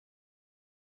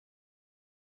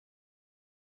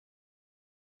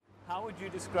How would you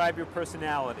describe your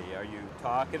personality? Are you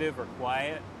talkative or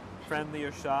quiet, friendly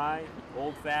or shy,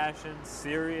 old-fashioned,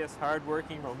 serious,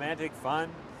 hardworking, romantic,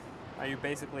 fun? Are you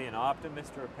basically an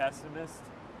optimist or a pessimist?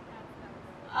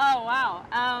 Oh, wow.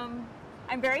 I'm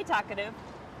very talkative.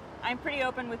 I'm pretty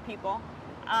open with people.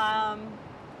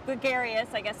 Gregarious,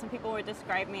 I guess some people would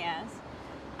describe me as.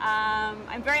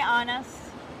 I'm very honest.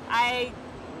 I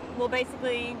will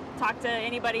basically talk to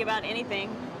anybody about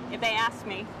anything if they ask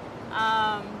me.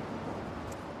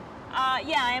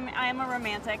 Yeah, I'm a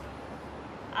romantic.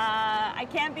 I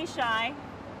can be shy.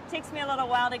 It takes me a little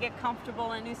while to get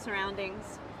comfortable in new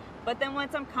surroundings. But then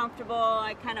once I'm comfortable,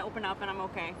 I kind of open up and I'm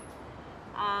okay.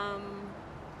 I'm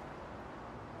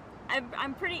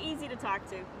pretty easy to talk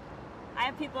to. I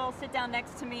have people sit down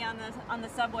next to me on the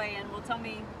subway and will tell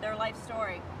me their life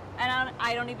story, and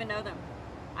I don't even know them.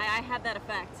 I have that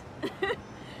effect.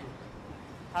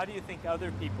 How do you think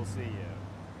other people see you?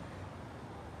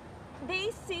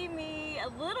 They see me a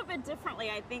little bit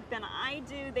differently, I think, than I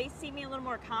do. They see me a little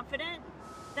more confident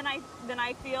than I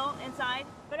feel inside.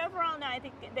 But overall, no, I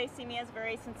think they see me as a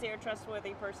very sincere,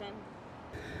 trustworthy person.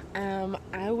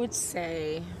 I would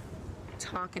say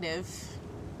talkative,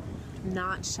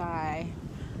 not shy,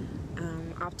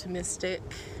 optimistic.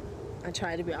 I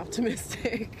try to be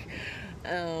optimistic.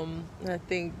 I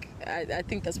think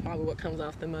that's probably what comes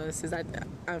off the most. Is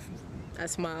I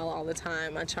smile all the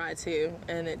time. I try to,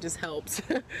 and it just helps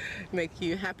make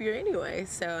you happier anyway.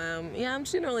 So yeah, I'm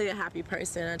generally a happy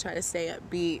person. I try to stay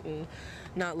upbeat and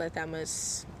not let that much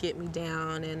get me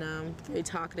down, and very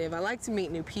talkative. I like to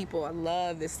meet new people. I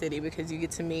love this city because you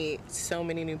get to meet so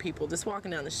many new people. Just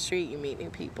walking down the street, you meet new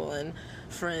people and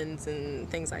friends and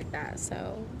things like that.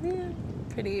 So yeah,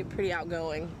 pretty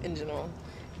outgoing in general.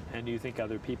 And do you think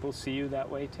other people see you that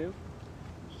way too?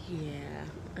 Yeah,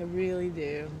 I really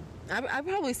do. I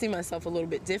probably see myself a little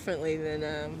bit differently than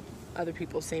other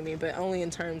people see me, but only in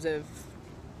terms of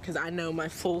because I know my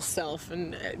full self,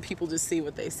 and people just see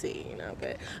what they see, you know.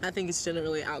 But I think it's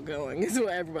generally outgoing, is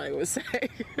what everybody would say.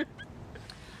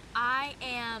 I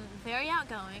am very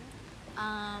outgoing.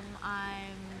 I'm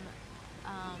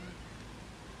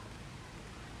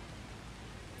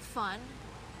fun.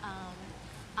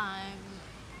 I'm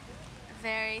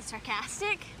very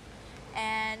sarcastic,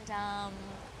 and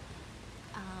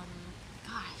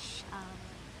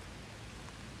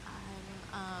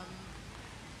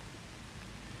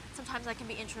sometimes I can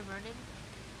be introverted.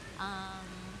 I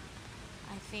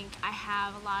think I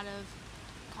have a lot of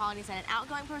qualities that an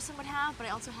outgoing person would have, but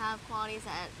I also have qualities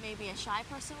that maybe a shy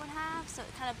person would have, so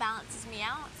it kind of balances me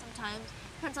out. Sometimes,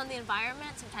 depends on the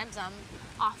environment, sometimes I'm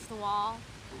off the wall,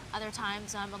 other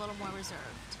times I'm a little more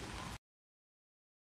reserved.